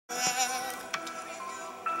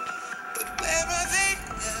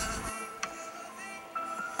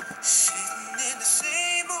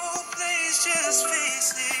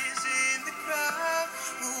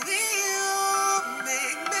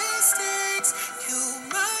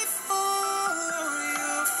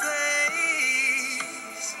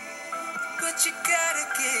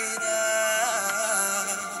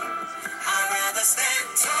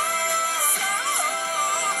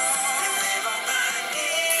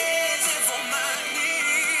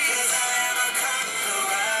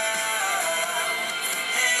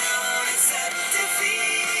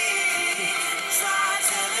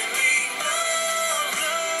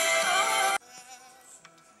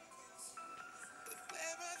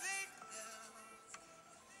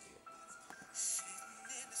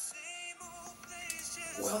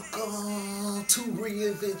Welcome to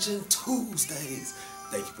Reinvention Tuesdays.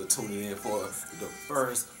 Thank you for tuning in for the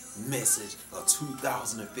first message of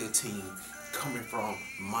 2015, coming from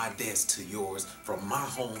my desk to yours, from my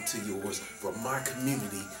home to yours, from my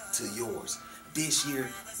community to yours. This year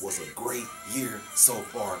was a great year so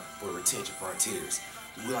far for Retention Frontiers.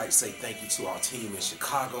 We like to say thank you to our team in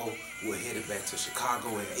Chicago. We're headed back to Chicago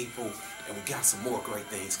in April, and we got some more great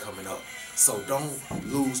things coming up. So don't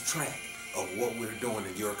lose track of what we're doing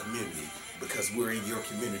in your community, because we're in your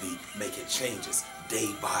community making changes day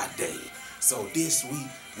by day. So this week,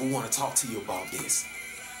 we want to talk to you about this.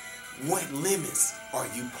 What limits are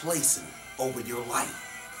you placing over your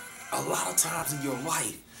life? A lot of times in your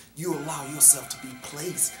life, you allow yourself to be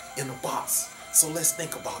placed in a box. So let's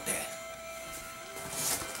think about that.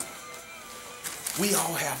 We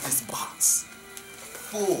all have this box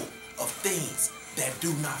full of things that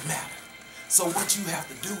do not matter. So what you have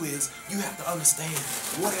to do is, you have to understand,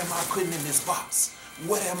 what am I putting in this box?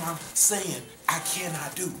 What am I saying I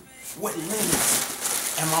cannot do? What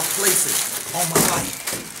limits am I placing on my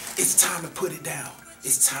life? It's time to put it down.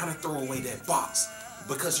 It's time to throw away that box,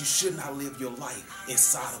 because you should not live your life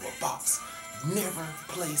inside of a box. Never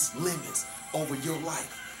place limits over your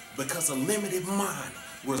life, because a limited mind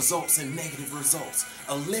results in negative results.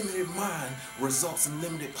 A limited mind results in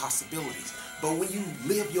limited possibilities. But when you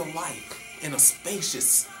live your life in a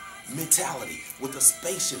spacious mentality, with a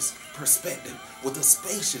spacious perspective, with a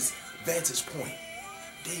spacious vantage point,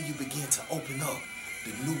 then you begin to open up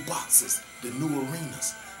the new boxes, the new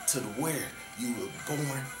arenas, to where you were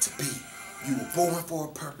born to be. You were born for a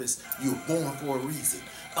purpose. You were born for a reason.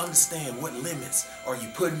 Understand what limits are you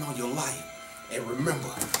putting on your life. And remember,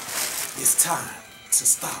 it's time to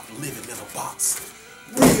stop living in a box.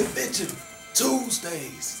 Reinvention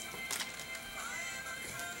Tuesdays.